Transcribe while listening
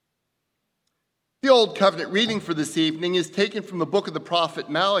The Old Covenant reading for this evening is taken from the book of the prophet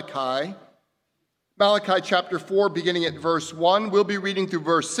Malachi. Malachi chapter 4, beginning at verse 1. We'll be reading through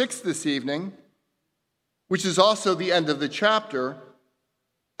verse 6 this evening, which is also the end of the chapter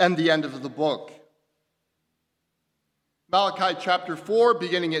and the end of the book. Malachi chapter 4,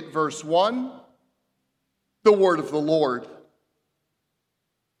 beginning at verse 1. The word of the Lord.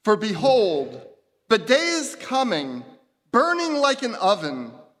 For behold, the day is coming, burning like an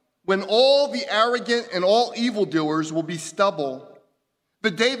oven, when all the arrogant and all evildoers will be stubble. The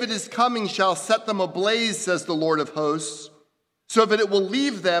day that is coming shall set them ablaze, says the Lord of hosts, so that it will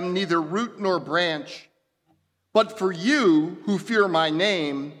leave them neither root nor branch. But for you who fear my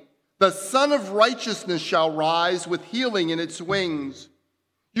name, the Son of Righteousness shall rise with healing in its wings.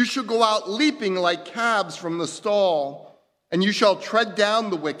 You shall go out leaping like calves from the stall, and you shall tread down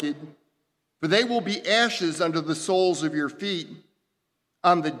the wicked, for they will be ashes under the soles of your feet.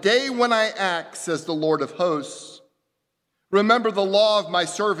 On the day when I act, says the Lord of hosts, remember the law of my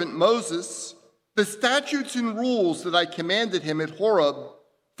servant Moses, the statutes and rules that I commanded him at Horeb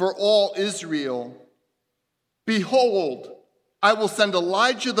for all Israel. Behold, I will send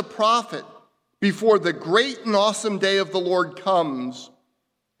Elijah the prophet before the great and awesome day of the Lord comes,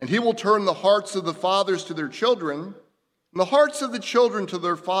 and he will turn the hearts of the fathers to their children, and the hearts of the children to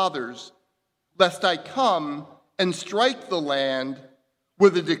their fathers, lest I come and strike the land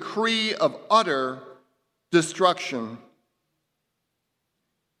with a decree of utter destruction.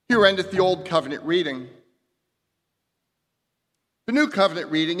 Here endeth the Old Covenant reading. The New Covenant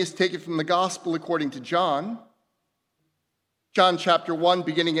reading is taken from the Gospel according to John. John chapter 1,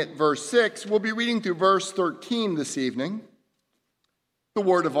 beginning at verse 6. We'll be reading through verse 13 this evening. The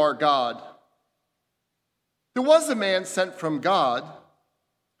word of our God. There was a man sent from God,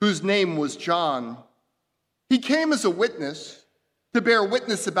 whose name was John. He came as a witness, to bear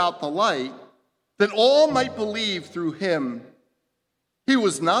witness about the light, that all might believe through him. He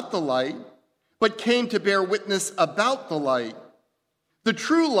was not the light, but came to bear witness about the light. The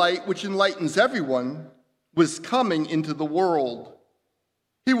true light, which enlightens everyone, was coming into the world.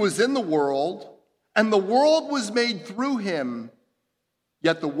 He was in the world, and the world was made through him,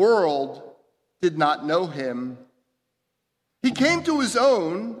 yet the world did not know him. He came to his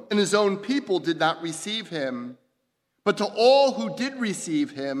own, and his own people did not receive him. But to all who did receive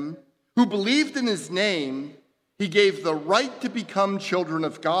him, who believed in his name, he gave the right to become children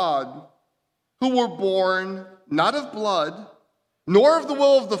of God, who were born not of blood, nor of the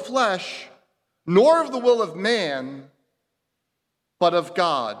will of the flesh, nor of the will of man, but of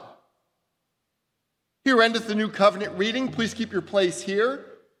God. Here endeth the New Covenant reading. Please keep your place here,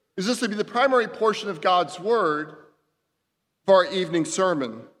 as this will be the primary portion of God's word for our evening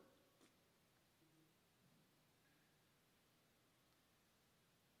sermon.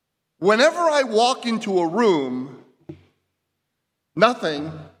 Whenever I walk into a room,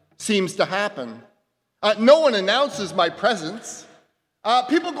 nothing seems to happen. No one announces my presence.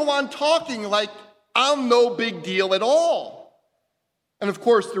 People go on talking like I'm no big deal at all. And of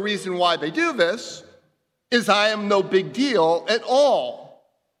course, the reason why they do this is I am no big deal at all.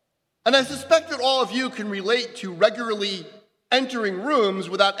 And I suspect that all of you can relate to regularly entering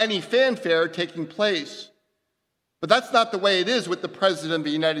rooms without any fanfare taking place. But that's not the way it is with the President of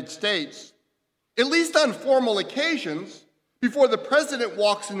the United States. At least on formal occasions, before the President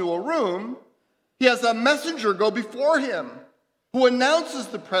walks into a room, he has a messenger go before him who announces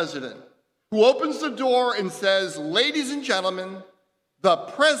the President, who opens the door and says, "Ladies and gentlemen, the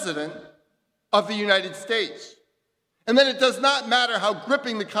President of the United States." And then it does not matter how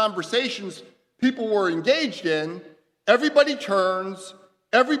gripping the conversations people were engaged in, everybody turns,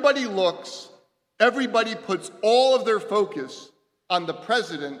 everybody looks, everybody puts all of their focus on the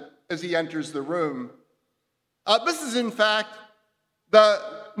President as he enters the room. This is, in fact, the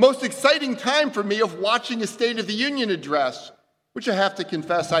most exciting time for me of watching a State of the Union address, which I have to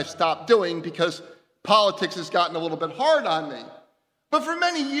confess I've stopped doing because politics has gotten a little bit hard on me. But for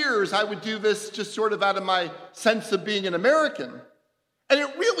many years, I would do this just sort of out of my sense of being an American. And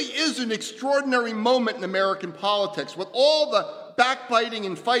it really is an extraordinary moment in American politics, with all the backbiting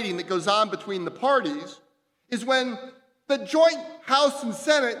and fighting that goes on between the parties, is when the joint House and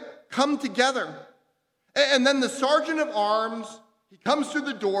Senate come together. And then the sergeant of arms, he comes through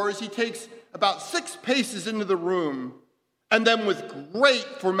the doors, he takes about 6 paces into the room, and then with great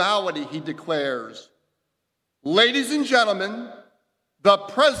formality he declares, "Ladies and gentlemen, the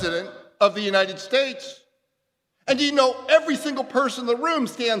President of the United States." And you know, every single person in the room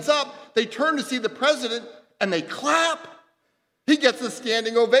stands up, they turn to see the President, and they clap. He gets a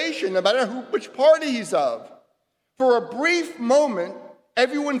standing ovation, no matter which party he's of. For a brief moment,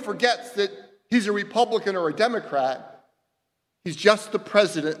 everyone forgets that he's a Republican or a Democrat. He's just the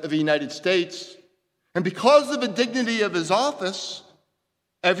President of the United States. And because of the dignity of his office,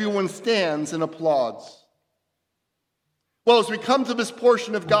 everyone stands and applauds. Well, as we come to this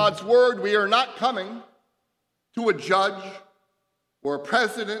portion of God's word, we are not coming to a judge or a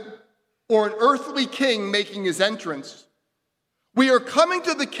president or an earthly king making his entrance. We are coming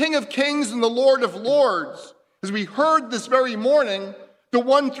to the King of Kings and the Lord of Lords, as we heard this very morning, the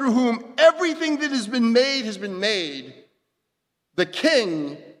one through whom everything that has been made. The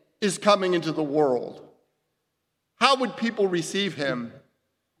King is coming into the world. How would people receive him?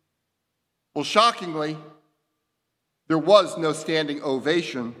 Well, shockingly, there was no standing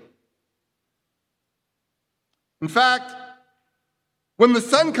ovation. In fact, when the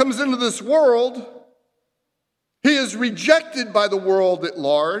Son comes into this world, he is rejected by the world at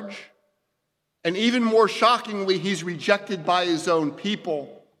large, and even more shockingly, he's rejected by his own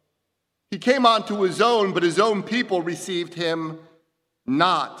people. He came onto his own, but his own people received him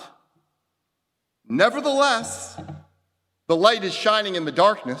not. Nevertheless, the light is shining in the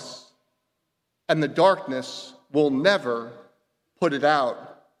darkness, and the darkness will never put it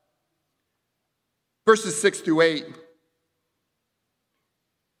out. Verses 6-8.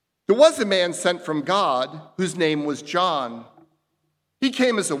 There was a man sent from God whose name was John. He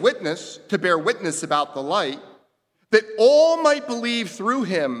came as a witness to bear witness about the light, that all might believe through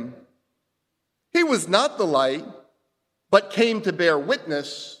him. He was not the light, but came to bear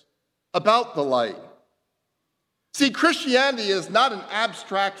witness about the light. See, Christianity is not an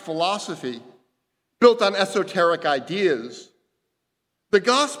abstract philosophy built on esoteric ideas. The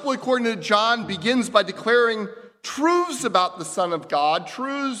gospel, according to John, begins by declaring truths about the Son of God,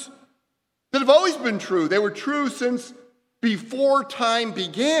 truths that have always been true. They were true since before time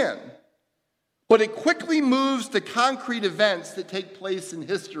began. But it quickly moves to concrete events that take place in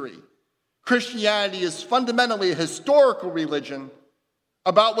history. Christianity is fundamentally a historical religion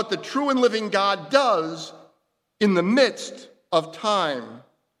about what the true and living God does in the midst of time.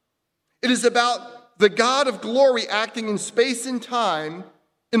 It is about the God of glory acting in space and time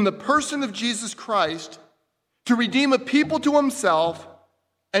in the person of Jesus Christ to redeem a people to himself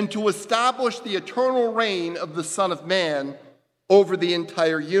and to establish the eternal reign of the Son of Man over the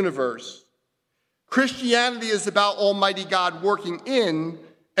entire universe. Christianity is about Almighty God working in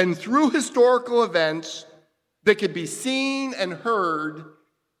and through historical events that could be seen and heard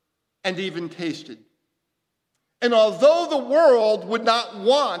and even tasted. And although the world would not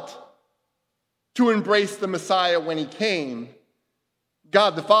want to embrace the Messiah when he came,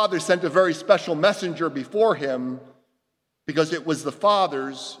 God the Father sent a very special messenger before him because it was the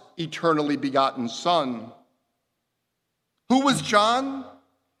Father's eternally begotten Son. Who was John?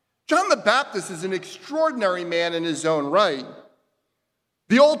 John the Baptist is an extraordinary man in his own right.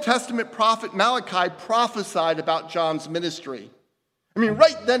 The Old Testament prophet Malachi prophesied about John's ministry. I mean,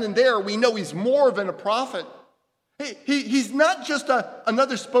 right then and there, we know he's more than a prophet. He's not just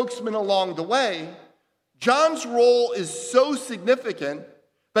another spokesman along the way. John's role is so significant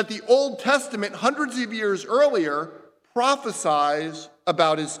that the Old Testament, hundreds of years earlier, prophesies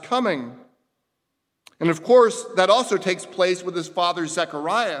about his coming. And of course, that also takes place with his father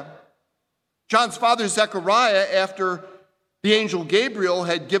Zechariah. John's father Zechariah, after the angel Gabriel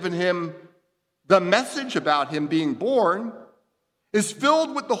had given him the message about him being born, is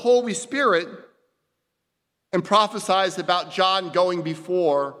filled with the Holy Spirit and prophesies about John going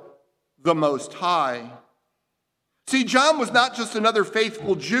before the Most High. See, John was not just another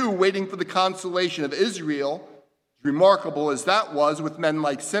faithful Jew waiting for the consolation of Israel, as remarkable as that was with men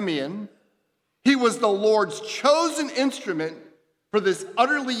like Simeon. He was the Lord's chosen instrument for this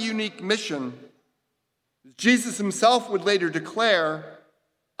utterly unique mission. Jesus himself would later declare,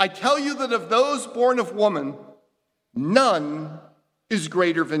 "I tell you that of those born of woman, none is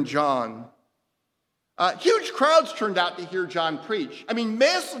greater than John." Huge crowds turned out to hear John preach. I mean,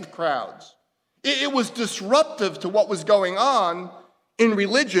 massive crowds. It was disruptive to what was going on in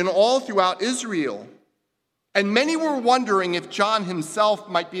religion all throughout Israel. And many were wondering if John himself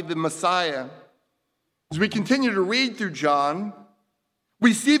might be the Messiah. As we continue to read through John,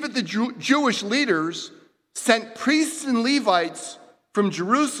 we see that the Jewish leaders sent priests and Levites from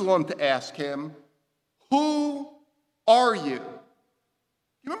Jerusalem to ask him, "Who are you?"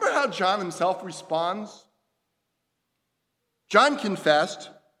 You remember how John himself responds? John confessed,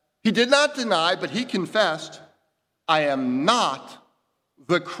 he did not deny, but he confessed, "I am not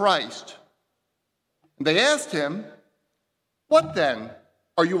the Christ." And they asked him, "What then?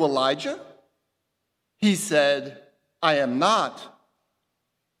 Are you Elijah?" He said, "I am not."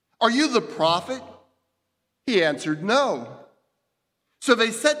 "Are you the prophet?" He answered, "No." So they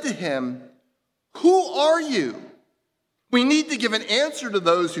said to him, Who are you? We need to give an answer to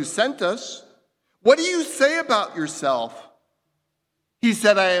those who sent us. What do you say about yourself? He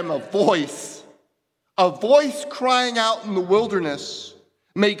said, I am a voice crying out in the wilderness,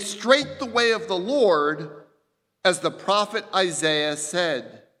 make straight the way of the Lord, as the prophet Isaiah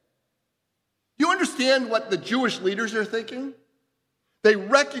said. Do you understand what the Jewish leaders are thinking? They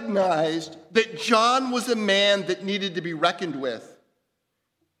recognized that John was a man that needed to be reckoned with.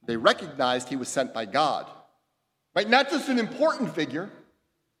 They recognized he was sent by God. Right? Not just an important figure,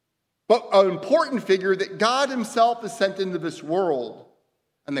 but an important figure that God himself has sent into this world.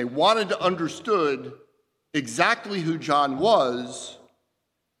 And they wanted to understood exactly who John was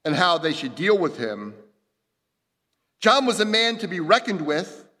and how they should deal with him. John was a man to be reckoned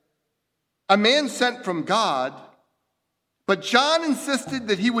with, a man sent from God, but John insisted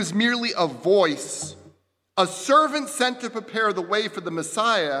that he was merely a voice, a servant sent to prepare the way for the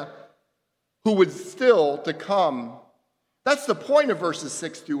Messiah who was still to come. That's the point of verses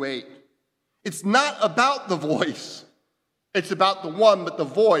 6 through 8. It's not about the voice. It's about the one that the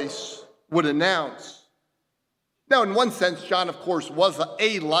voice would announce. Now, in one sense, John, of course, was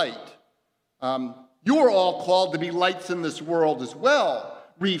a light. You are all called to be lights in this world as well,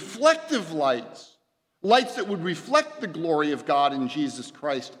 reflective lights, lights that would reflect the glory of God in Jesus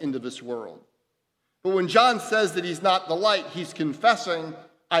Christ into this world. But when John says that he's not the light, he's confessing,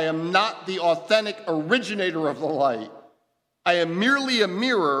 I am not the authentic originator of the light. I am merely a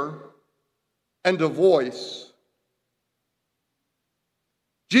mirror and a voice.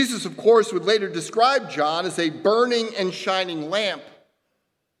 Jesus, of course, would later describe John as a burning and shining lamp,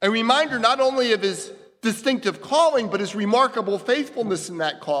 a reminder not only of his distinctive calling, but his remarkable faithfulness in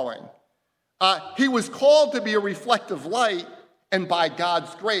that calling. He was called to be a reflective light, and by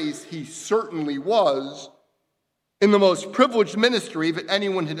God's grace, he certainly was, in the most privileged ministry that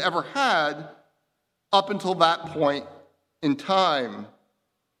anyone had ever had up until that point in time.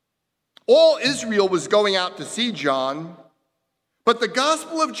 All Israel was going out to see John, but the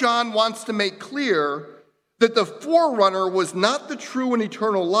Gospel of John wants to make clear that the forerunner was not the true and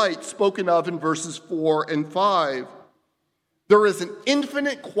eternal light spoken of in verses 4 and 5. There is an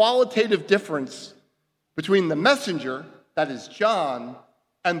infinite qualitative difference between the messenger, that is John,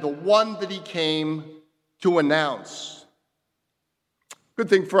 and the one that he came to announce. Good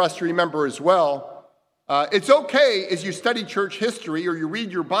thing for us to remember as well. It's okay as you study church history or you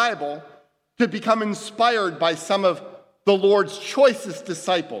read your Bible to become inspired by some of the Lord's choicest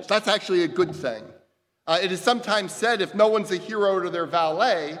disciples. That's actually a good thing. It is sometimes said if no one's a hero to their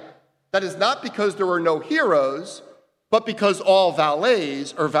valet, that is not because there are no heroes, but because all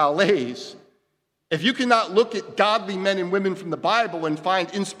valets are valets. If you cannot look at godly men and women from the Bible and find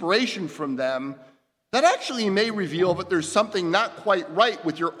inspiration from them, that actually may reveal that there's something not quite right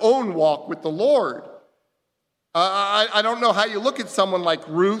with your own walk with the Lord. I don't know how you look at someone like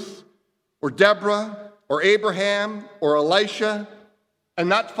Ruth or Deborah or Abraham or Elisha and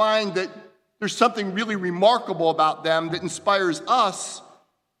not find that there's something really remarkable about them that inspires us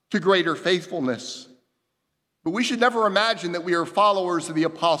to greater faithfulness. But we should never imagine that we are followers of the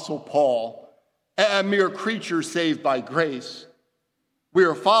Apostle Paul, a mere creature saved by grace. We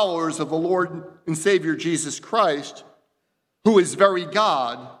are followers of the Lord and Savior Jesus Christ, who is very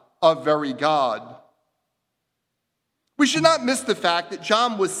God of very God. We should not miss the fact that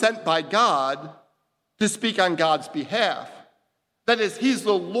John was sent by God to speak on God's behalf. That is, he's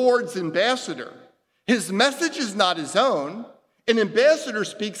the Lord's ambassador. His message is not his own. An ambassador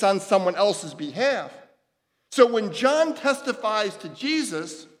speaks on someone else's behalf. So when John testifies to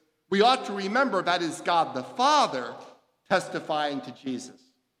Jesus, we ought to remember that is God the Father testifying to Jesus.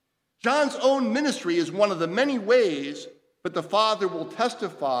 John's own ministry is one of the many ways that the Father will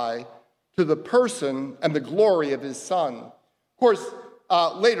testify to the person and the glory of his Son. Of course,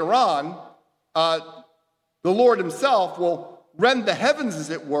 later on, the Lord himself will rend the heavens, as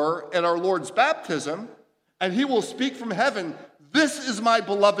it were, at our Lord's baptism, and he will speak from heaven, "This is my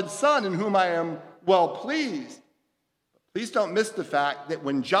beloved Son, in whom I am well pleased." Please don't miss the fact that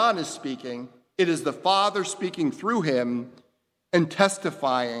when John is speaking, it is the Father speaking through him and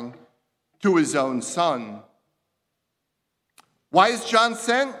testifying to his own Son. Why is John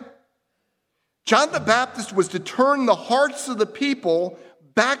sent? John the Baptist was to turn the hearts of the people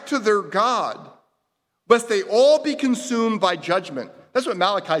back to their God, lest they all be consumed by judgment. That's what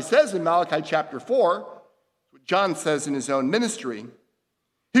Malachi says in Malachi chapter 4. That's what John says in his own ministry.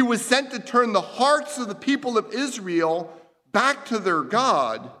 He was sent to turn the hearts of the people of Israel back to their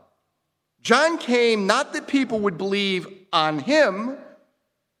God. John came not that people would believe on him,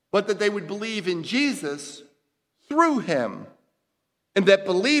 but that they would believe in Jesus through him, and that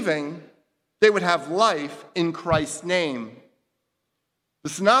believing they would have life in Christ's name. The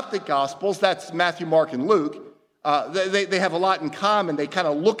Synoptic Gospels, that's Matthew, Mark, and Luke, they have a lot in common. They kind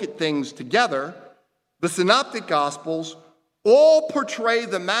of look at things together. The Synoptic Gospels all portray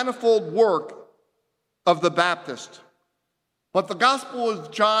the manifold work of the Baptist. But the Gospel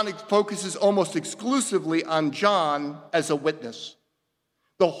of John focuses almost exclusively on John as a witness.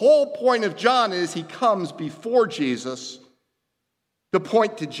 The whole point of John is he comes before Jesus to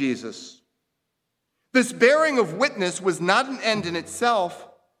point to Jesus. This bearing of witness was not an end in itself.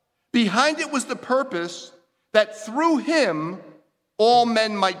 Behind it was the purpose that through him all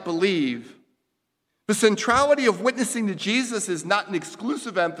men might believe. The centrality of witnessing to Jesus is not an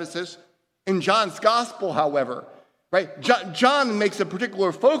exclusive emphasis in John's gospel, however. Right? John makes a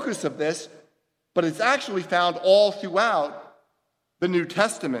particular focus of this, but it's actually found all throughout the New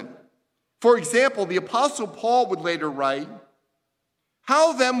Testament. For example, the Apostle Paul would later write,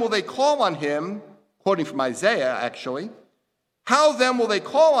 "How then will they call on him," quoting from Isaiah actually, "how then will they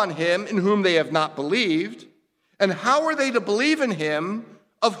call on him in whom they have not believed? And how are they to believe in him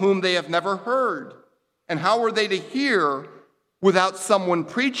of whom they have never heard? And how are they to hear without someone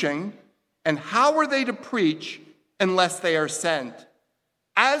preaching? And how are they to preach unless they are sent?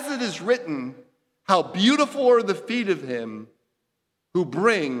 As it is written, how beautiful are the feet of him who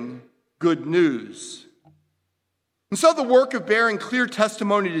bring good news." And so the work of bearing clear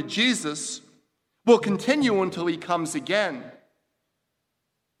testimony to Jesus will continue until he comes again.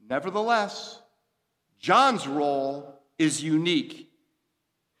 Nevertheless, John's role is unique.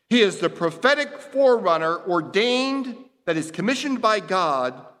 He is the prophetic forerunner ordained, that is commissioned by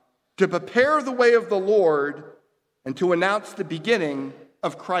God, to prepare the way of the Lord and to announce the beginning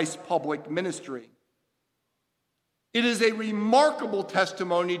of Christ's public ministry. It is a remarkable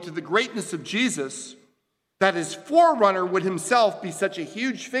testimony to the greatness of Jesus that his forerunner would himself be such a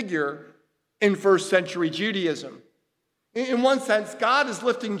huge figure in first century Judaism. In one sense, God is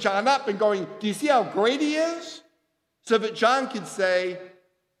lifting John up and going, do you see how great he is? So that John could say,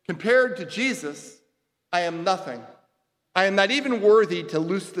 compared to Jesus, I am nothing. I am not even worthy to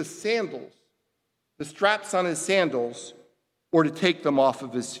loose the sandals, the straps on his sandals, or to take them off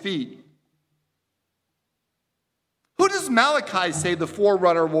of his feet. Who does Malachi say the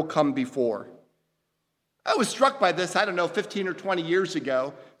forerunner will come before? I was struck by this, 15 or 20 years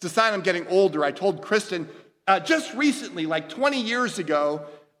ago. It's a sign I'm getting older. I told Kristen, just recently, like 20 years ago,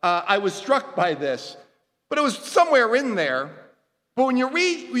 I was struck by this. But it was somewhere in there. But when you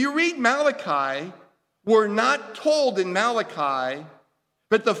read Malachi, we're not told in Malachi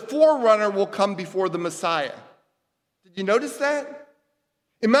that the forerunner will come before the Messiah. Did you notice that?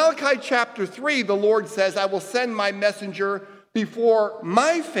 In Malachi chapter 3, the Lord says, I will send my messenger before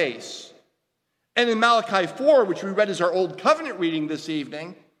my face. And in Malachi 4, which we read as our Old Covenant reading this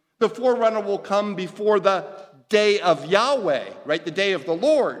evening, the forerunner will come before the day of Yahweh, right? The day of the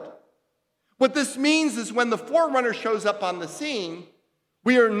Lord. What this means is when the forerunner shows up on the scene,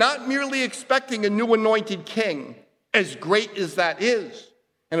 we are not merely expecting a new anointed king, as great as that is.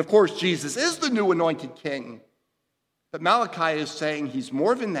 And of course, Jesus is the new anointed king. But Malachi is saying he's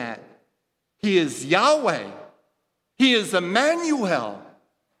more than that. He is Yahweh. He is Emmanuel,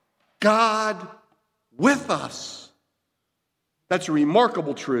 God with us. That's a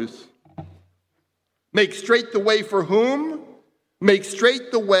remarkable truth. Make straight the way for whom? Make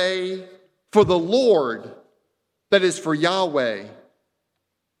straight the way for the Lord, that is for Yahweh.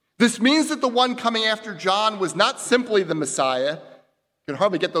 This means that the one coming after John was not simply the Messiah. I can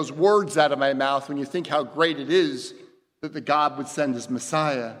hardly get those words out of my mouth when you think how great it is that the God would send his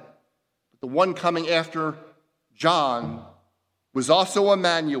Messiah. But the one coming after John was also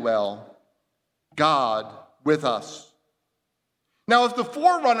Emmanuel, God with us. Now, if the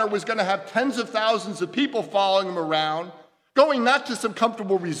forerunner was going to have tens of thousands of people following him around, going not to some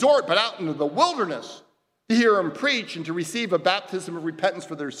comfortable resort, but out into the wilderness to hear him preach and to receive a baptism of repentance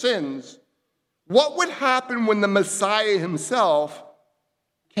for their sins, what would happen when the Messiah himself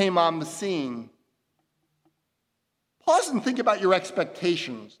came on the scene? Pause and think about your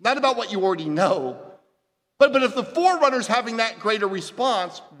expectations, not about what you already know, but if the forerunner's having that great a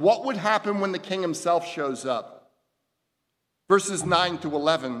response, what would happen when the king himself shows up? Verses 9 to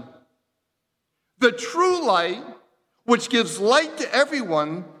 11. The true light, which gives light to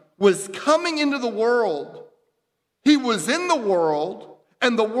everyone, was coming into the world. He was in the world,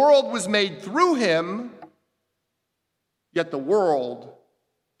 and the world was made through him, yet the world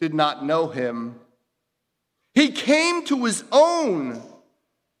did not know him. He came to his own,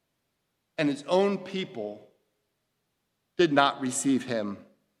 and his own people did not receive him.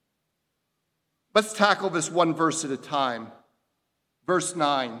 Let's tackle this one verse at a time. Verse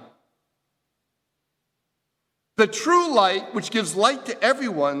 9. The true light, which gives light to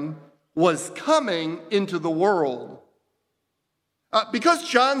everyone, was coming into the world. Because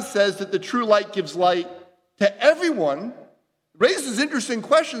John says that the true light gives light to everyone, raises interesting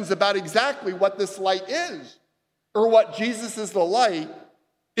questions about exactly what this light is, or what Jesus as the light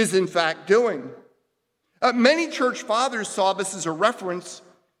is in fact doing. Many church fathers saw this as a reference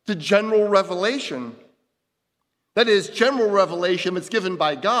to general revelation. That is, general revelation that's given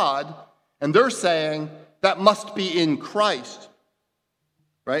by God, and they're saying that must be in Christ,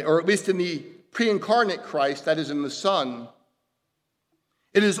 right? Or at least in the pre-incarnate Christ, that is in the Son.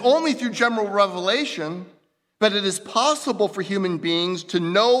 It is only through general revelation that it is possible for human beings to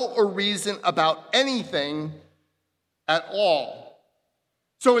know or reason about anything at all.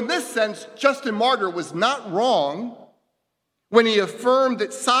 So in this sense, Justin Martyr was not wrong when he affirmed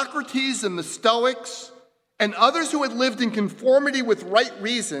that Socrates and the Stoics and others who had lived in conformity with right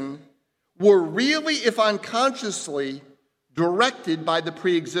reason were really, if unconsciously, directed by the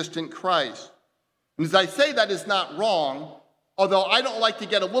pre-existent Christ. And as I say, that is not wrong, although I don't like to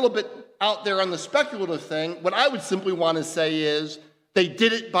get a little bit out there on the speculative thing. What I would simply want to say is they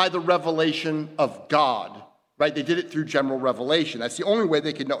did it by the revelation of God, right? They did it through general revelation. That's the only way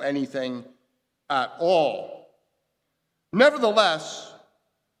they could know anything at all. Nevertheless,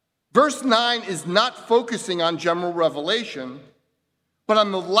 verse 9 is not focusing on general revelation, but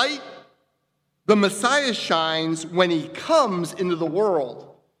on the light the Messiah shines when he comes into the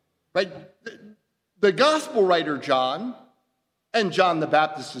world, right? The gospel writer John, and John the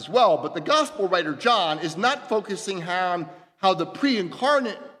Baptist as well, but the gospel writer John is not focusing on how the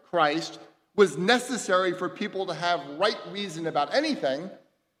pre-incarnate Christ was necessary for people to have right reason about anything.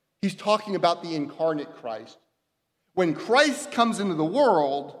 He's talking about the incarnate Christ. When Christ comes into the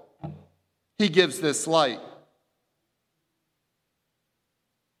world, he gives this light.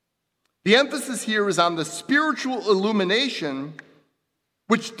 The emphasis here is on the spiritual illumination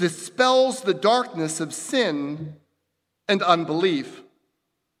which dispels the darkness of sin and unbelief.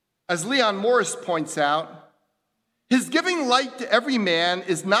 As Leon Morris points out, his giving light to every man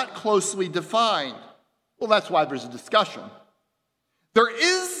is not closely defined. Well, that's why there's a discussion. There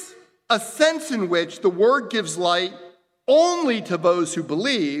is a sense in which the word gives light only to those who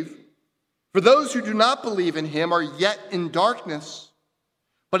believe, for those who do not believe in him are yet in darkness.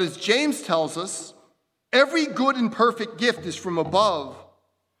 But as James tells us, every good and perfect gift is from above.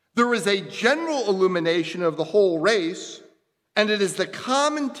 There is a general illumination of the whole race, and it is the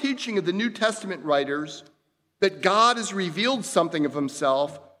common teaching of the New Testament writers that God has revealed something of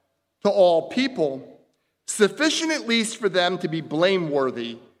himself to all people, sufficient at least for them to be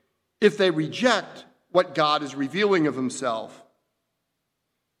blameworthy if they reject what God is revealing of himself.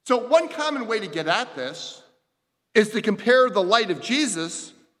 So one common way to get at this is to compare the light of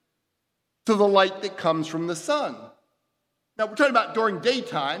Jesus to the light that comes from the sun. Now, we're talking about during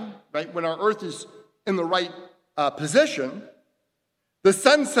daytime, right, when our earth is in the right position. The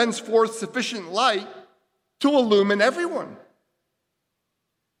sun sends forth sufficient light to illumine everyone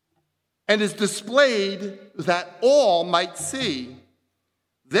and is displayed that all might see.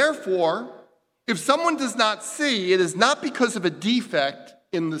 Therefore, if someone does not see, it is not because of a defect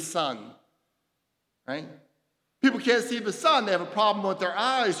in the sun, right? People can't see the sun, they have a problem with their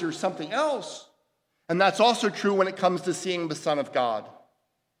eyes or something else. And that's also true when it comes to seeing the Son of God.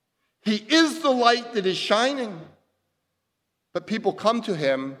 He is the light that is shining, but people come to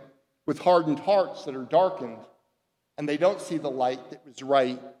him with hardened hearts that are darkened, and they don't see the light that was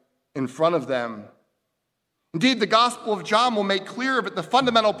right in front of them. Indeed, the Gospel of John will make clear that the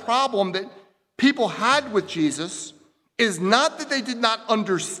fundamental problem that people had with Jesus is not that they did not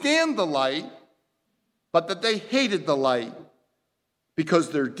understand the light, but that they hated the light because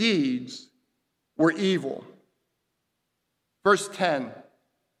their deeds were evil. Verse 10,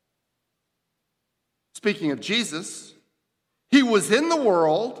 speaking of Jesus, he was in the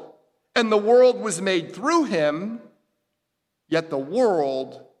world, and the world was made through him, yet the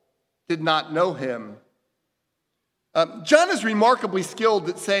world did not know him. John is remarkably skilled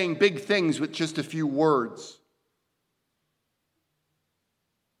at saying big things with just a few words.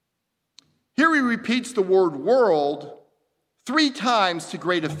 Here he repeats the word world 3 times to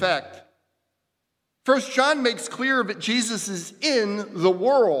great effect. First, John makes clear that Jesus is in the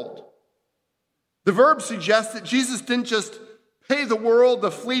world. The verb suggests that Jesus didn't just pay the world a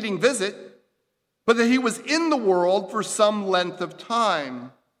fleeting visit, but that he was in the world for some length of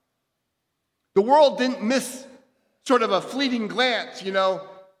time. The world didn't miss sort of a fleeting glance, you know.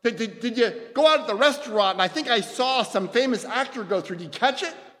 Did you go out at the restaurant and I think I saw some famous actor go through? Did you catch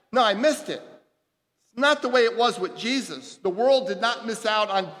it? No, I missed it. It's not the way it was with Jesus. The world did not miss out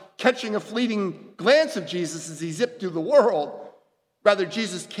on catching a fleeting glance of Jesus as he zipped through the world. Rather,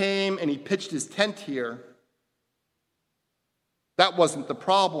 Jesus came and he pitched his tent here. That wasn't the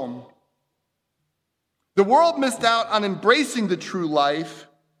problem. The world missed out on embracing the true life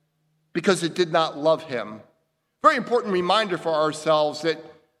because it did not love him. Very important reminder for ourselves that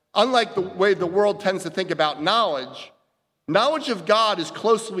unlike the way the world tends to think about knowledge, knowledge of God is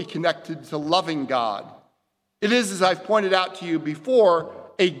closely connected to loving God. It is, as I've pointed out to you before,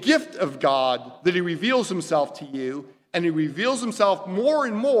 a gift of God that he reveals himself to you, and he reveals himself more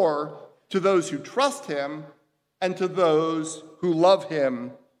and more to those who trust him and to those who love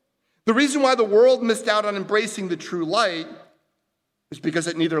him. The reason why the world missed out on embracing the true light is because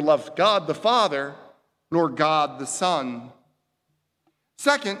it neither loved God the Father nor God the Son.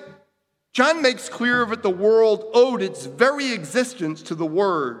 Second, John makes clear that the world owed its very existence to the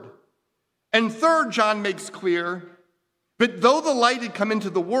Word. And third, John makes clear that though the light had come into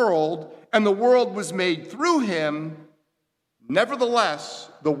the world and the world was made through him,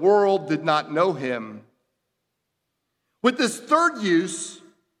 nevertheless, the world did not know him. With this third use,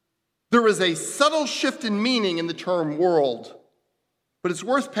 there is a subtle shift in meaning in the term world, but it's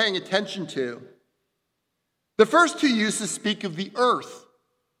worth paying attention to. The first two uses speak of the earth.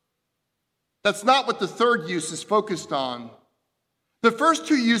 That's not what the third use is focused on. The first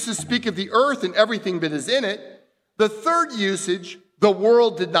two uses speak of the earth and everything that is in it. The third usage, the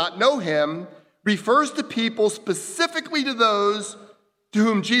world did not know him, refers to people, specifically to those to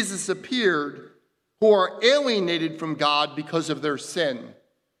whom Jesus appeared, who are alienated from God because of their sin.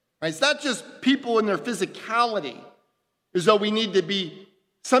 Right? It's not just people in their physicality, as though we need to be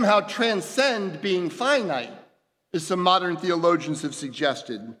somehow transcend being finite, as some modern theologians have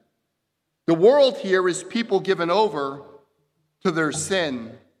suggested. The world here is people given over to their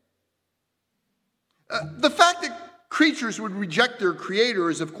sin. The fact that creatures would reject their creator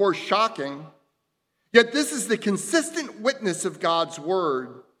is, of course, shocking. Yet this is the consistent witness of God's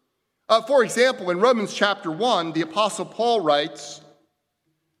word. For example, in Romans chapter 1, the Apostle Paul writes,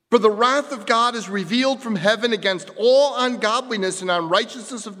 "For the wrath of God is revealed from heaven against all ungodliness and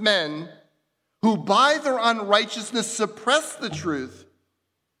unrighteousness of men, who by their unrighteousness suppress the truth.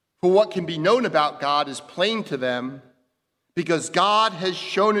 For what can be known about God is plain to them, because God has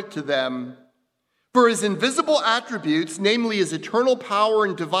shown it to them. For his invisible attributes, namely his eternal power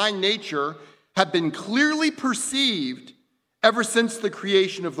and divine nature, have been clearly perceived ever since the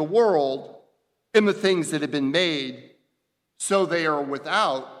creation of the world in the things that have been made, so they are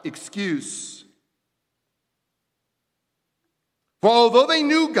without excuse. For although they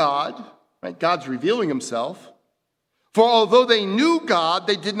knew God," right, God's revealing himself, "for although they knew God,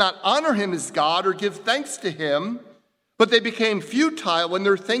 they did not honor him as God or give thanks to him, but they became futile in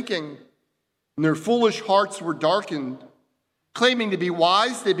their thinking, and their foolish hearts were darkened. Claiming to be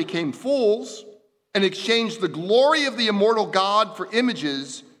wise, they became fools and exchanged the glory of the immortal God for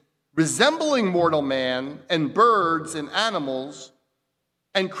images resembling mortal man and birds and animals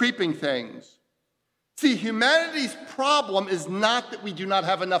and creeping things." See, humanity's problem is not that we do not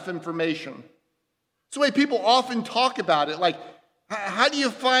have enough information. It's the way people often talk about it, like, how do you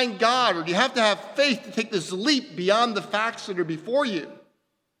find God? Or do you have to have faith to take this leap beyond the facts that are before you?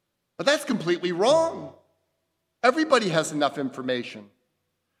 But that's completely wrong. Everybody has enough information.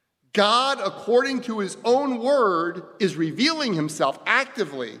 God, according to his own word, is revealing himself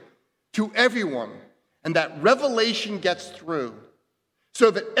actively to everyone, and that revelation gets through, so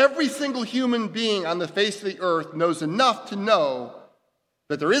that every single human being on the face of the earth knows enough to know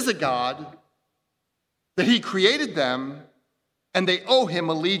that there is a God, that he created them, and they owe him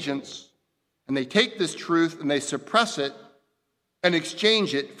allegiance, and they take this truth and they suppress it and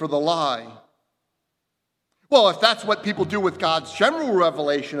exchange it for the lie. Well, if that's what people do with God's general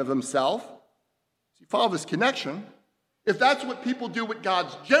revelation of himself, you follow this connection? If that's what people do with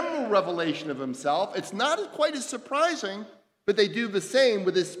God's general revelation of himself, it's not quite as surprising, but they do the same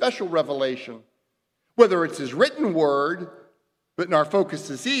with his special revelation. Whether it's his written word, but in our focus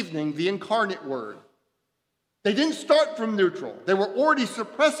this evening, the incarnate word. They didn't start from neutral. They were already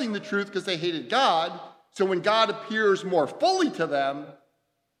suppressing the truth because they hated God. So when God appears more fully to them,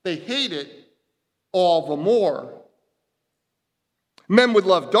 they hate it all the more. Men would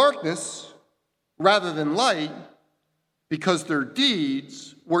love darkness rather than light because their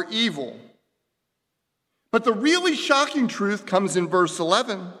deeds were evil. But the really shocking truth comes in verse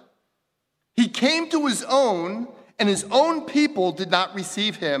 11. He came to his own, and his own people did not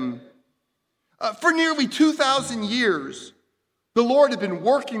receive him. For nearly 2,000 years, the Lord had been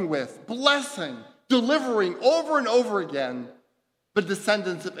working with, blessing, delivering over and over again the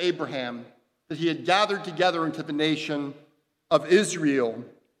descendants of Abraham that he had gathered together into the nation of Israel.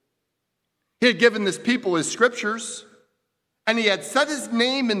 He had given this people his scriptures, and he had set his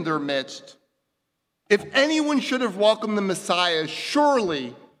name in their midst. If anyone should have welcomed the Messiah,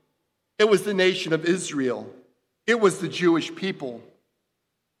 surely it was the nation of Israel. It was the Jewish people.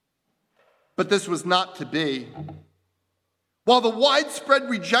 But this was not to be. While the widespread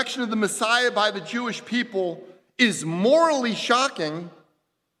rejection of the Messiah by the Jewish people is morally shocking,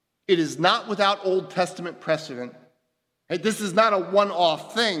 it is not without Old Testament precedent. This is not a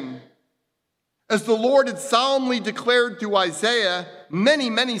one-off thing. As the Lord had solemnly declared through Isaiah many,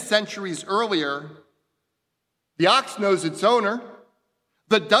 many centuries earlier, the ox knows its owner,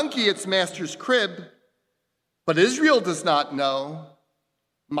 the donkey its master's crib, but Israel does not know,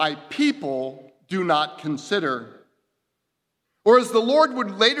 my people do not consider. Or as the Lord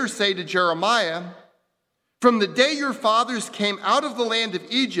would later say to Jeremiah, from the day your fathers came out of the land of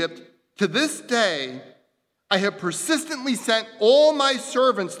Egypt to this day, I have persistently sent all my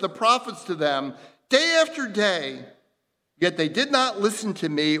servants, the prophets, to them day after day, yet they did not listen to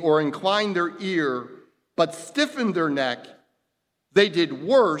me or incline their ear, but stiffened their neck. They did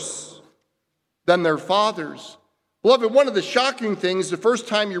worse than their fathers. Beloved, one of the shocking things, the first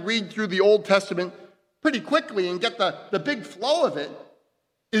time you read through the Old Testament pretty quickly and get the big flow of it,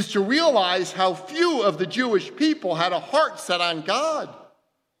 is to realize how few of the Jewish people had a heart set on God.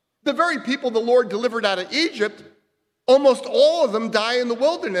 The very people the Lord delivered out of Egypt, almost all of them die in the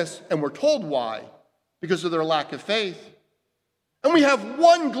wilderness, and we're told why, because of their lack of faith. And we have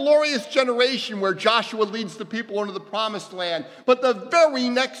one glorious generation where Joshua leads the people into the promised land, but the very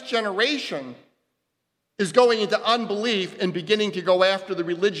next generation is going into unbelief and beginning to go after the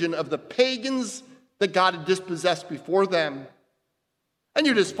religion of the pagans that God had dispossessed before them. And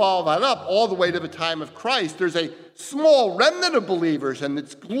you just follow that up all the way to the time of Christ. There's a small remnant of believers, and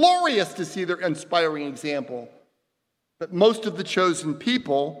it's glorious to see their inspiring example. But most of the chosen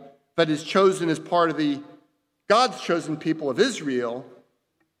people that is chosen as part of the God's chosen people of Israel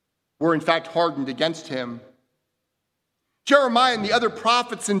were in fact hardened against him. Jeremiah and the other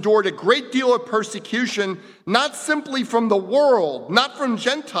prophets endured a great deal of persecution, not simply from the world, not from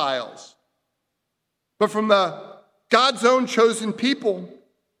Gentiles, but from God's own chosen people.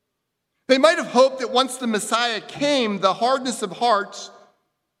 They might have hoped that once the Messiah came, the hardness of hearts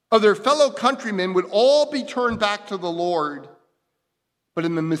of their fellow countrymen would all be turned back to the Lord. But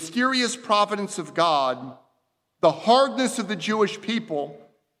in the mysterious providence of God, the hardness of the Jewish people,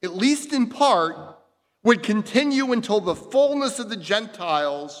 at least in part, would continue until the fullness of the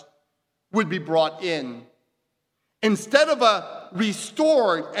Gentiles would be brought in. Instead of a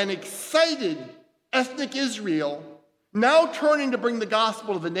restored and excited ethnic Israel, now turning to bring the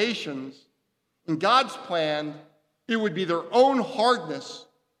gospel to the nations, in God's plan, it would be their own hardness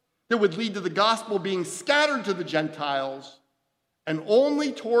that would lead to the gospel being scattered to the Gentiles, and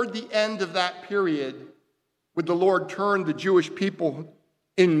only toward the end of that period would the Lord turn the Jewish people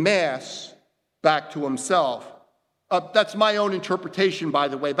in mass back to himself. That's my own interpretation, by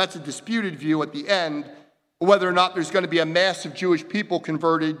the way. That's a disputed view at the end, whether or not there's going to be a mass of Jewish people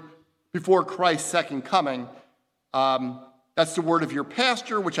converted before Christ's second coming. That's the word of your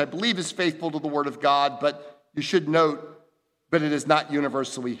pastor, which I believe is faithful to the word of God, but you should note that it is not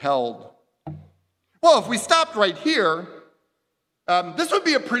universally held. Well, if we stopped right here, this would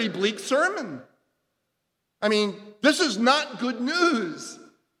be a pretty bleak sermon. I mean, this is not good news.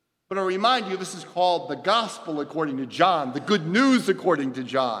 But I remind you, this is called the gospel according to John, the good news according to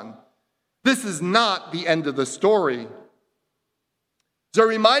John. This is not the end of the story. As I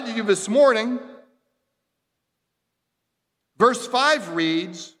reminded you this morning, verse 5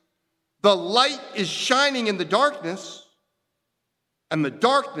 reads, the light is shining in the darkness, and the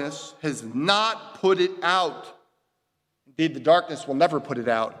darkness has not put it out. Indeed, the darkness will never put it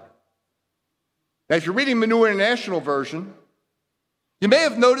out. Now, if you're reading the New International Version, you may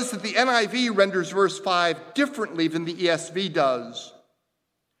have noticed that the NIV renders verse 5 differently than the ESV does.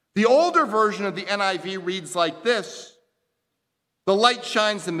 The older version of the NIV reads like this: the light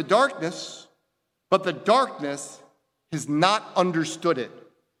shines in the darkness, but the darkness has not understood it.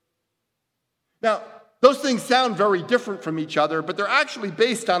 Now, those things sound very different from each other, but they're actually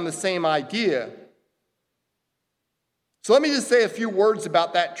based on the same idea. So let me just say a few words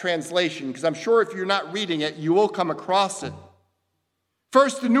about that translation, because I'm sure if you're not reading it, you will come across it.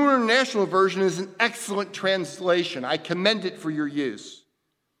 First, the New International Version is an excellent translation. I commend it for your use.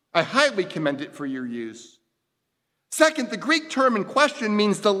 I highly commend it for your use. Second, the Greek term in question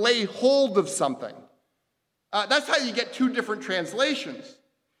means to lay hold of something. That's how you get two different translations.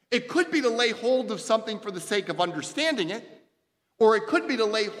 It could be to lay hold of something for the sake of understanding it, or it could be to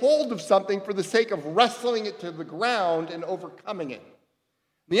lay hold of something for the sake of wrestling it to the ground and overcoming it.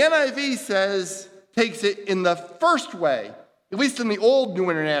 The NIV takes it in the first way, at least in the old New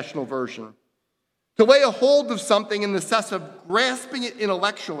International Version, to lay a hold of something in the sense of grasping it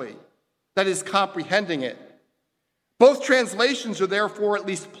intellectually, that is, comprehending it. Both translations are therefore at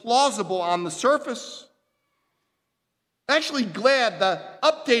least plausible on the surface. I'm actually glad the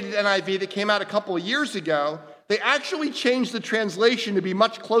updated NIV that came out a couple of years ago, they actually changed the translation to be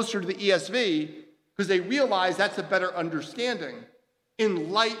much closer to the ESV because they realized that's a better understanding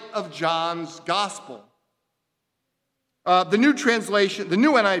in light of John's gospel. The new translation, the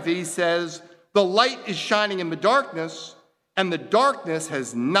new NIV says, the light is shining in the darkness, and the darkness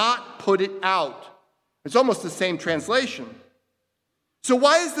has not put it out. It's almost the same translation. So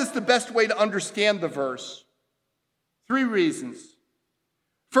why is this the best way to understand the verse? 3 reasons.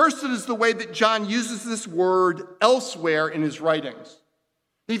 First, it is the way that John uses this word elsewhere in his writings.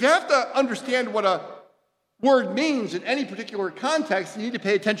 If you have to understand what a word means in any particular context, you need to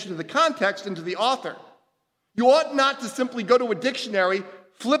pay attention to the context and to the author. You ought not to simply go to a dictionary,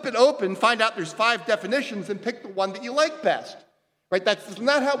 flip it open, find out there's 5 definitions, and pick the one that you like best. Right? That's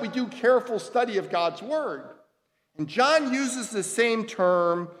not how we do careful study of God's word. And John uses the same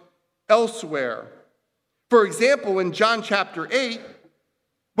term elsewhere. For example, in John chapter 8,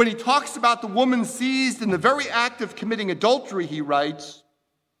 when he talks about the woman seized in the very act of committing adultery, he writes,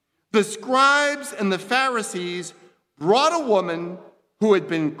 the scribes and the Pharisees brought a woman who had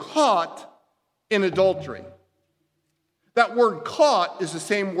been caught in adultery. That word caught is the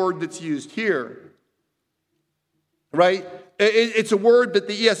same word that's used here, right? It's a word that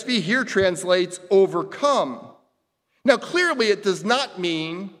the ESV here translates overcome. Now, clearly it does not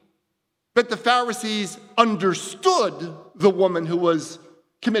mean that the Pharisees understood the woman who was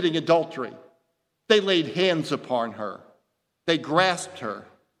committing adultery. They laid hands upon her. They grasped her.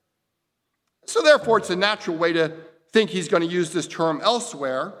 So therefore, it's a natural way to think he's going to use this term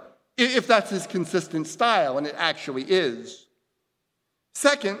elsewhere, if that's his consistent style, and it actually is.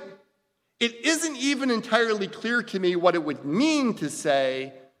 Second, it isn't even entirely clear to me what it would mean to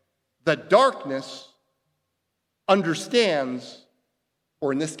say the darkness understands,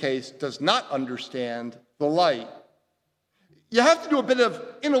 or in this case, does not understand the light. You have to do a bit of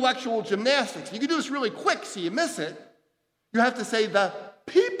intellectual gymnastics. You can do this really quick so you miss it. You have to say the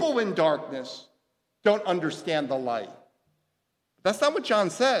people in darkness don't understand the light. That's not what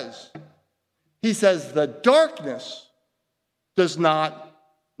John says. He says the darkness does not,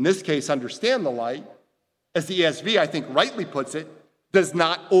 in this case, understand the light. As the ESV, I think, rightly puts it, does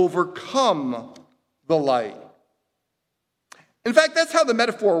not overcome the light. In fact, that's how the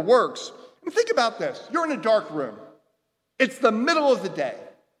metaphor works. And think about this. You're in a dark room. It's the middle of the day.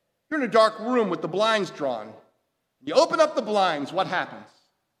 You're in a dark room with the blinds drawn. You open up the blinds, what happens?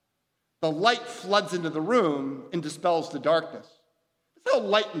 The light floods into the room and dispels the darkness. That's how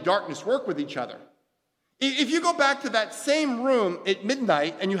light and darkness work with each other. If you go back to that same room at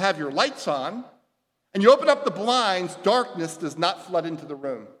midnight and you have your lights on, and you open up the blinds, darkness does not flood into the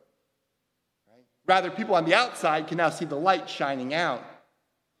room. Right? Rather, people on the outside can now see the light shining out.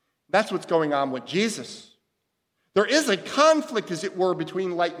 That's what's going on with Jesus. There is a conflict, as it were,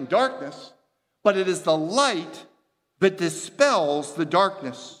 between light and darkness, but it is the light that dispels the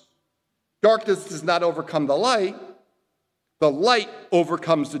darkness. Darkness does not overcome the light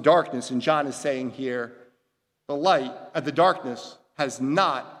overcomes the darkness. And John is saying here, the darkness has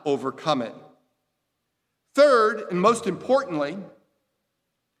not overcome it. Third, and most importantly,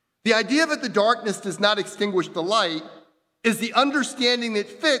 the idea that the darkness does not extinguish the light is the understanding that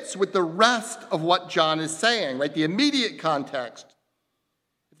fits with the rest of what John is saying, right? The immediate context.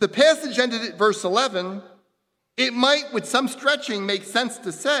 If the passage ended at verse 11, it might, with some stretching, make sense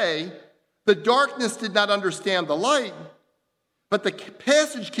to say the darkness did not understand the light, but the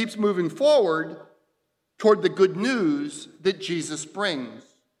passage keeps moving forward toward the good news that Jesus brings.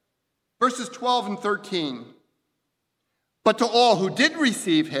 Verses 12 and 13. But to all who did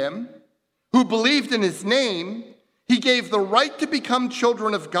receive him, who believed in his name, he gave the right to become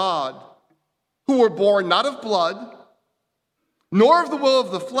children of God, who were born not of blood, nor of the will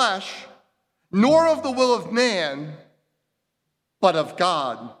of the flesh, nor of the will of man, but of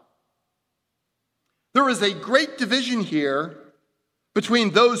God. There is a great division here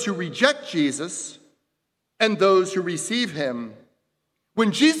between those who reject Jesus and those who receive him.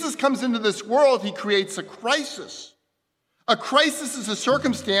 When Jesus comes into this world, he creates a crisis. A crisis is a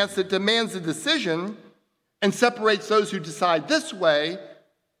circumstance that demands a decision and separates those who decide this way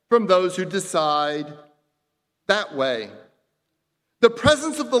from those who decide that way. The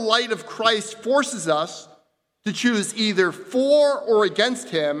presence of the light of Christ forces us to choose either for or against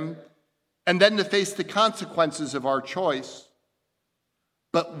him, and then to face the consequences of our choice.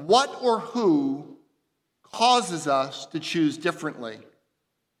 but what or who causes us to choose differently.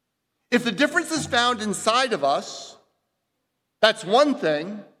 If the difference is found inside of us, that's one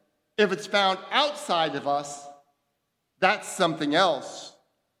thing. If it's found outside of us, that's something else.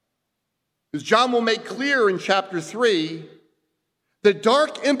 As John will make clear in chapter 3, the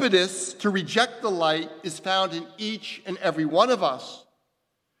dark impetus to reject the light is found in each and every one of us.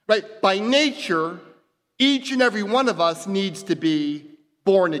 Right? By nature, each and every one of us needs to be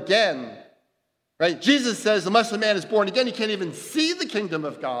born again. Right? Jesus says, unless a man is born again, he can't even see the kingdom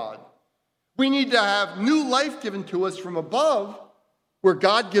of God. We need to have new life given to us from above, where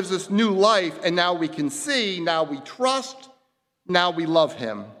God gives us new life, and now we can see, now we trust, now we love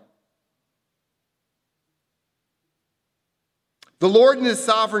him. The Lord in his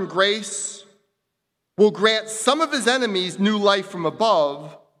sovereign grace will grant some of his enemies new life from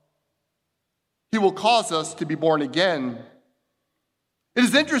above. He will cause us to be born again. It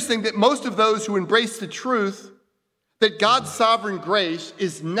is interesting that most of those who embrace the truth that God's sovereign grace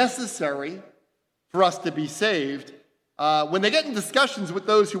is necessary for us to be saved, when they get in discussions with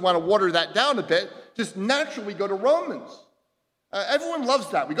those who want to water that down a bit, just naturally go to Romans. Everyone loves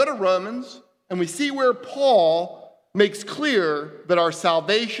that. We go to Romans and we see where Paul makes clear that our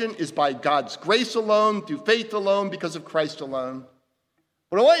salvation is by God's grace alone, through faith alone, because of Christ alone.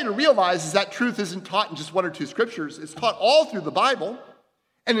 What I want you to realize is that truth isn't taught in just one or two scriptures. It's taught all through the Bible.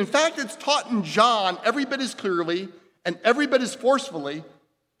 And in fact, it's taught in John every bit as clearly and every bit as forcefully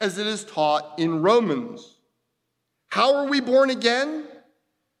as it is taught in Romans. How are we born again?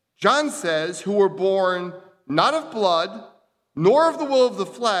 John says, who were born not of blood, nor of the will of the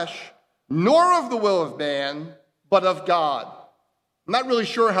flesh, nor of the will of man, but of God. I'm not really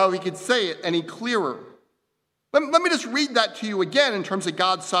sure how he could say it any clearer. Let me just read that to you again in terms of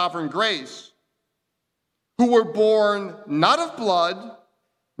God's sovereign grace. Who were born not of blood,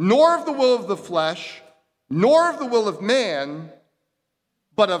 nor of the will of the flesh, nor of the will of man,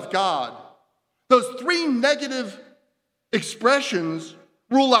 but of God. Those three negative expressions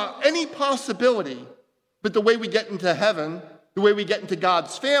rule out any possibility that the way we get into heaven, the way we get into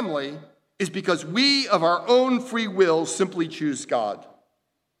God's family, is because we of our own free will simply choose God.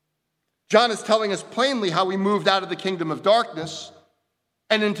 John is telling us plainly how we moved out of the kingdom of darkness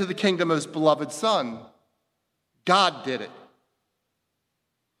and into the kingdom of his beloved Son. God did it.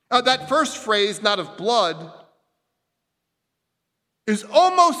 That first phrase, not of blood, is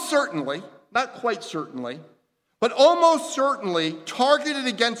almost certainly, not quite certainly, but almost certainly targeted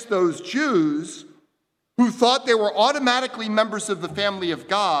against those Jews who thought they were automatically members of the family of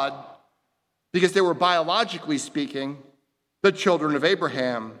God because they were, biologically speaking, the children of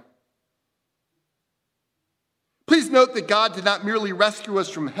Abraham. Please note that God did not merely rescue us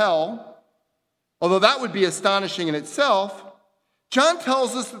from hell, although that would be astonishing in itself. John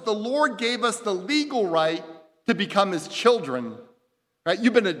tells us that the Lord gave us the legal right to become his children. Right?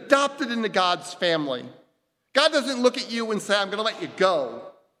 You've been adopted into God's family. God doesn't look at you and say, I'm going to let you go.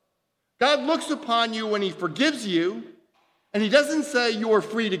 God looks upon you when he forgives you, and he doesn't say you are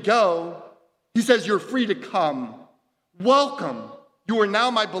free to go. He says you're free to come. Welcome. You are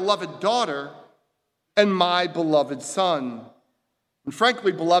now my beloved daughter and my beloved son. And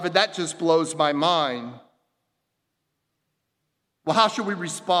frankly, beloved, that just blows my mind. Well, how should we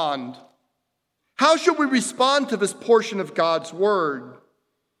respond? How should we respond to this portion of God's word?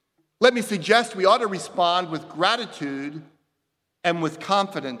 Let me suggest we ought to respond with gratitude and with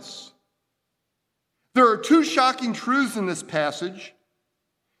confidence. There are two shocking truths in this passage.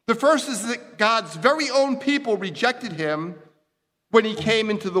 The first is that God's very own people rejected him when he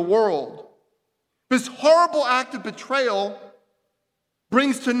came into the world. This horrible act of betrayal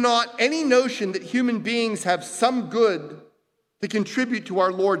brings to naught any notion that human beings have some good to contribute to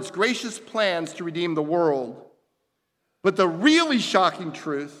our Lord's gracious plans to redeem the world. But the really shocking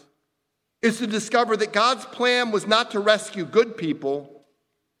truth is to discover that God's plan was not to rescue good people,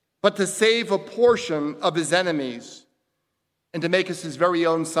 but to save a portion of his enemies and to make us his very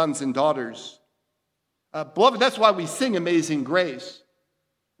own sons and daughters. Beloved, that's why we sing Amazing Grace.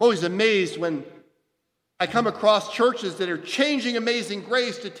 I'm always amazed when I come across churches that are changing Amazing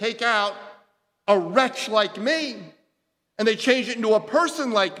Grace to take out a wretch like me, and they change it into a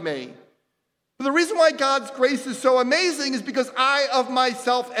person like me. But the reason why God's grace is so amazing is because I of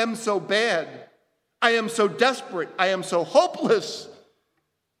myself am so bad. I am so desperate. I am so hopeless.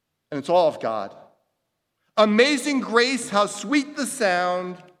 And it's all of God. Amazing grace, how sweet the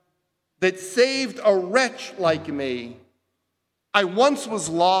sound that saved a wretch like me. I once was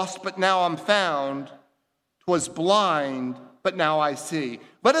lost, but now I'm found. 'Twas blind, but now I see.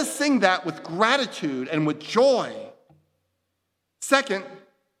 Let us sing that with gratitude and with joy. Second,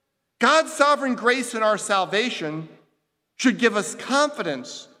 God's sovereign grace in our salvation should give us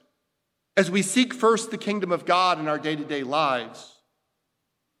confidence as we seek first the kingdom of God in our day-to-day lives.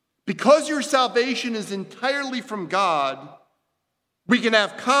 Because your salvation is entirely from God, we can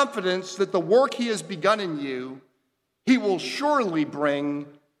have confidence that the work he has begun in you, he will surely bring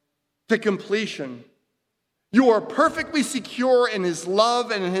to completion. You are perfectly secure in his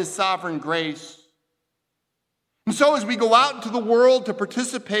love and in his sovereign grace. And so as we go out into the world to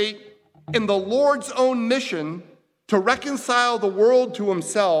participate in the Lord's own mission to reconcile the world to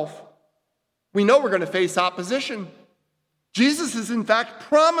himself, we know we're going to face opposition. Jesus has in fact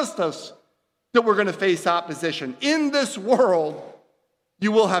promised us that we're going to face opposition. In this world,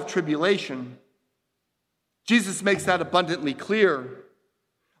 you will have tribulation. Jesus makes that abundantly clear.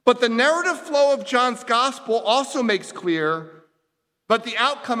 But the narrative flow of John's gospel also makes clear that the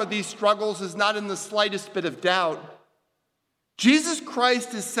outcome of these struggles is not in the slightest bit of doubt. Jesus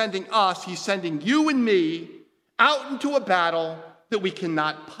Christ is sending us, he's sending you and me out into a battle that we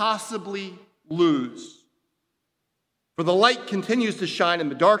cannot possibly lose. For the light continues to shine in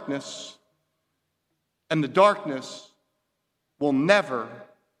the darkness, and the darkness will never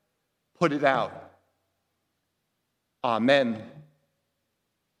put it out. Amen.